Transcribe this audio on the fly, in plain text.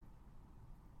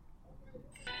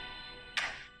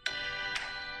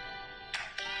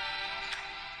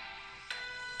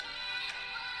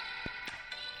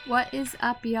What is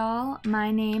up, y'all? My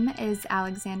name is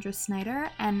Alexandra Snyder,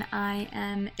 and I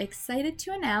am excited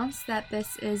to announce that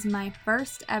this is my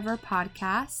first ever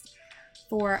podcast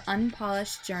for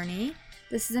Unpolished Journey.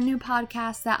 This is a new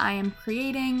podcast that I am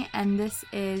creating, and this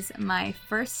is my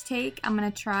first take. I'm going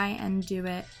to try and do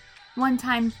it one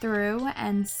time through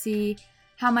and see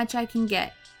how much I can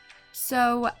get.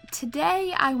 So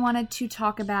today I wanted to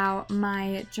talk about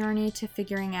my journey to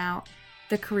figuring out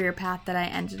the career path that I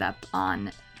ended up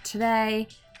on today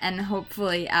and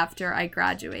hopefully after I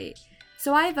graduate.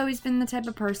 So I've always been the type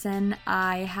of person,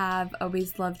 I have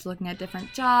always loved looking at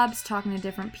different jobs, talking to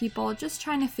different people, just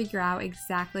trying to figure out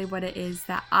exactly what it is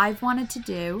that I've wanted to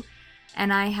do,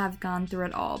 and I have gone through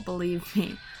it all, believe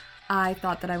me. I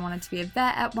thought that I wanted to be a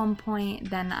vet at one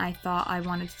point, then I thought I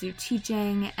wanted to do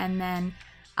teaching, and then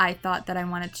I thought that I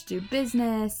wanted to do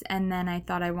business, and then I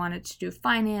thought I wanted to do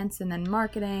finance, and then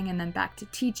marketing, and then back to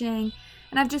teaching,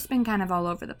 and I've just been kind of all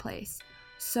over the place.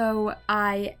 So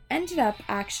I ended up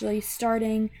actually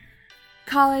starting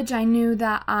college. I knew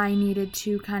that I needed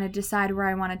to kind of decide where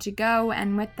I wanted to go,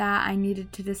 and with that I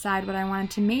needed to decide what I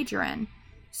wanted to major in.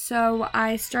 So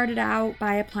I started out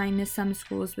by applying to some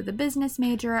schools with a business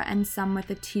major and some with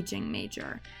a teaching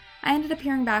major. I ended up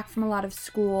hearing back from a lot of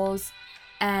schools,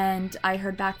 and I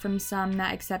heard back from some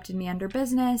that accepted me under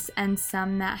business and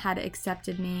some that had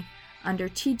accepted me under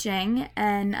teaching,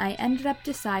 and I ended up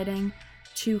deciding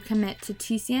to commit to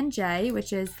TCNJ,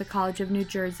 which is the College of New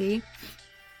Jersey.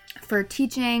 For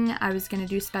teaching, I was going to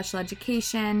do special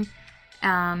education,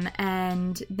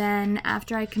 and then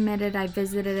after I committed, I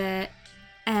visited it,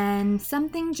 and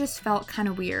something just felt kind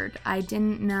of weird. I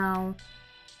didn't know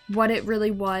what it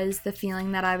really was, the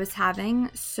feeling that I was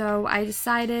having, so I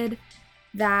decided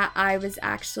that I was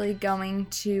actually going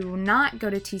to not go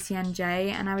to TCNJ,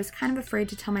 and I was kind of afraid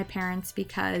to tell my parents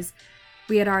because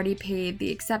we had already paid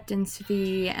the acceptance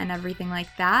fee and everything like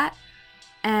that.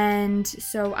 And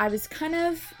so I was kind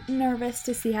of nervous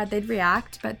to see how they'd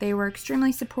react, but they were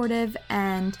extremely supportive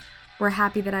and were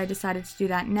happy that I decided to do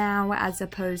that now as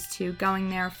opposed to going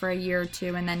there for a year or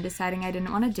two and then deciding I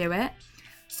didn't want to do it.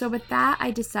 So with that,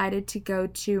 I decided to go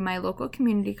to my local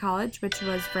community college, which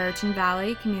was Raritan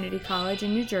Valley Community College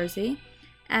in New Jersey,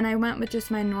 and I went with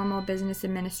just my normal business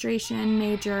administration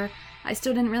major. I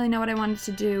still didn't really know what I wanted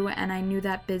to do, and I knew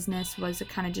that business was a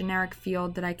kind of generic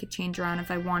field that I could change around if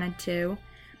I wanted to.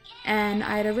 And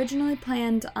I had originally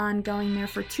planned on going there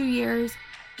for 2 years,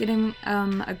 getting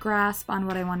a grasp on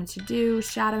what I wanted to do,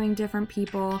 shadowing different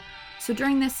people. So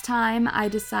during this time, I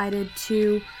decided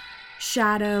to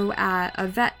shadow at a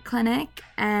vet clinic,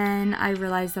 and I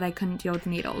realized that I couldn't deal with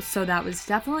needles, so that was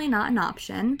definitely not an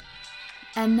option.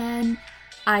 And then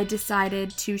I decided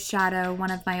to shadow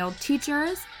one of my old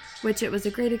teachers, which it was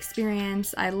a great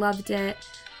experience. I loved it,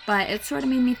 but it sort of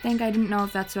made me think I didn't know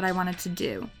if that's what I wanted to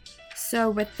do.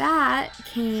 So with that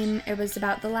came, it was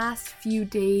about the last few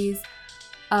days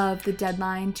of the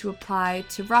deadline to apply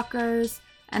to Rutgers,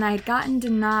 and I had gotten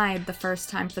denied the first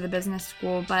time for the business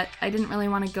school, but I didn't really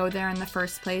want to go there in the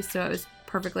first place, so it was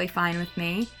perfectly fine with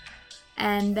me.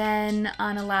 And then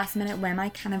on a last minute whim, I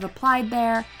kind of applied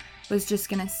there, was just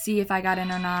going to see if I got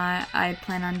in or not. I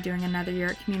plan on doing another year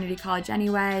at community college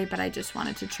anyway, but I just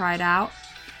wanted to try it out.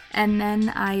 And then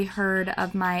I heard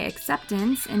of my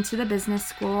acceptance into the business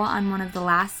school on one of the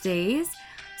last days,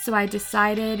 so I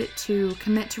decided to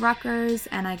commit to Rutgers,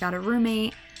 and I got a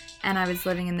roommate, and I was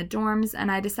living in the dorms,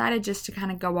 and I decided just to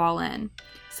kind of go all in.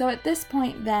 So at this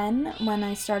point then, when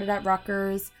I started at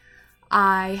Rutgers,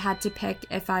 I had to pick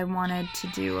if I wanted to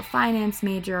do a finance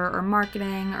major or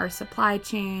marketing or supply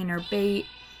chain or bait,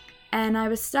 and I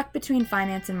was stuck between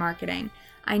finance and marketing.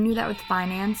 I knew that with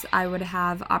finance I would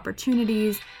have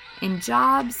opportunities in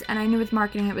jobs, and I knew with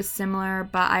marketing it was similar,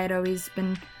 but I had always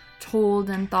been told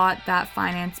and thought that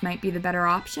finance might be the better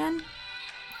option.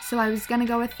 So I was going to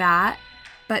go with that.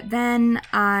 But then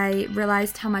I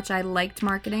realized how much I liked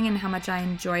marketing and how much I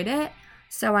enjoyed it,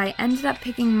 so I ended up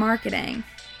picking marketing,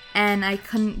 and I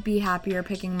couldn't be happier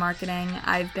picking marketing.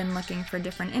 I've been looking for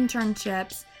different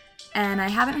internships, and I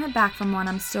haven't heard back from one.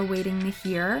 I'm still waiting to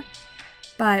hear.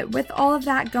 But with all of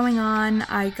that going on,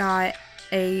 I got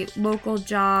a local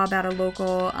job at a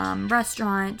local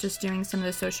restaurant, just doing some of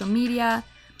the social media,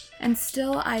 and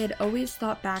still I had always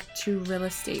thought back to real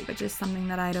estate, which is something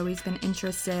that I'd always been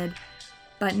interested,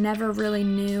 but never really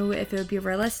knew if it would be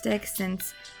realistic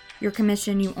since your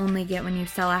commission you only get when you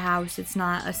sell a house. It's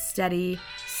not a steady,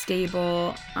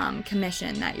 stable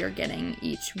commission that you're getting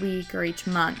each week or each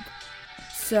month.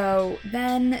 So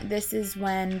then this is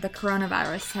when the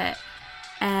coronavirus hit,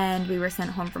 and we were sent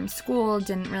home from school,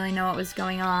 didn't really know what was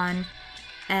going on,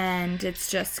 and it's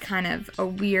just kind of a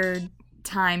weird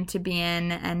time to be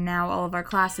in, and now all of our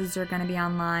classes are going to be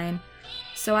online.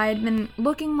 So I had been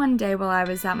looking one day while I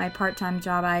was at my part-time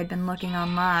job. I had been looking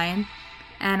online,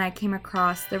 and I came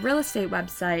across the real estate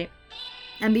website.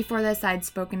 And before this, I'd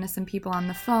spoken to some people on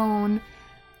the phone,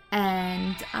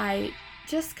 and I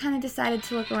just kind of decided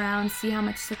to look around, see how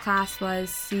much the class was,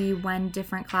 see when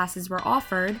different classes were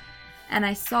offered. And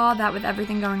I saw that with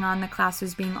everything going on, the class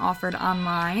was being offered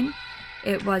online.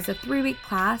 It was a 3-week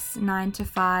class, 9 to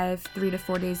 5, 3 to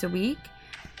 4 days a week,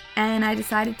 and I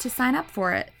decided to sign up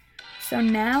for it. So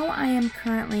now I am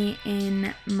currently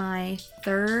in my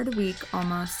 3rd week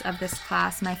almost of this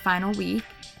class, my final week,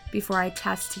 before I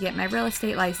test to get my real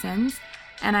estate license.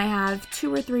 And I have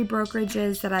 2 or 3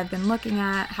 brokerages that I've been looking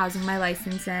at housing my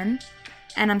license in.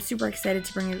 And I'm super excited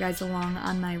to bring you guys along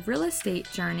on my real estate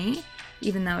journey,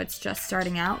 even though it's just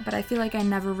starting out. But I feel like I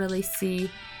never really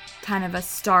see kind of a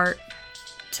start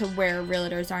to where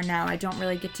realtors are now. I don't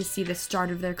really get to see the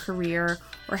start of their career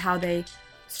or how they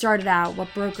started out,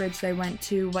 what brokerage they went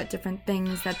to, what different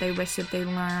things that they wish that they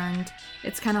learned.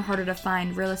 It's kind of harder to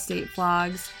find real estate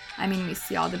vlogs. I mean, we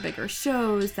see all the bigger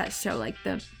shows that show like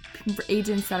the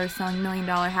agents that are selling $1 million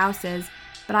houses,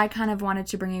 but I kind of wanted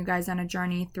to bring you guys on a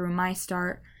journey through my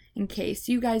start in case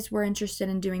you guys were interested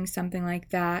in doing something like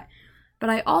that. But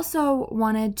I also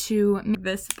wanted to make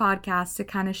this podcast to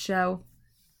kind of show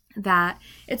that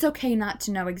it's okay not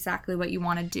to know exactly what you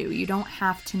want to do. You don't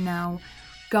have to know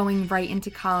going right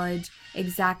into college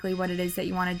exactly what it is that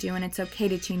you want to do, and it's okay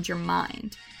to change your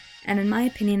mind. And in my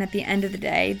opinion, at the end of the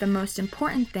day, the most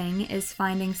important thing is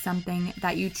finding something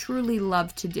that you truly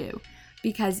love to do.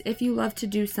 Because if you love to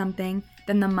do something,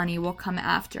 then the money will come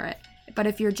after it. But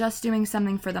if you're just doing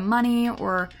something for the money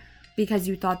or because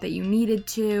you thought that you needed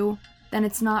to, then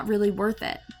it's not really worth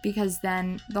it. Because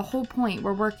then the whole point,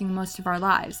 we're working most of our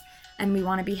lives and we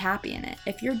want to be happy in it.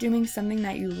 If you're doing something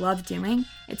that you love doing,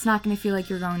 it's not going to feel like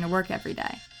you're going to work every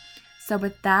day. So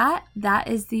with that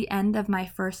is the end of my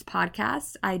first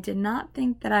podcast. I did not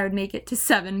think that I would make it to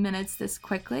 7 minutes this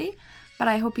quickly, but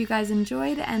I hope you guys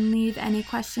enjoyed, and leave any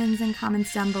questions and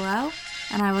comments down below,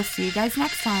 and I will see you guys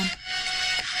next time.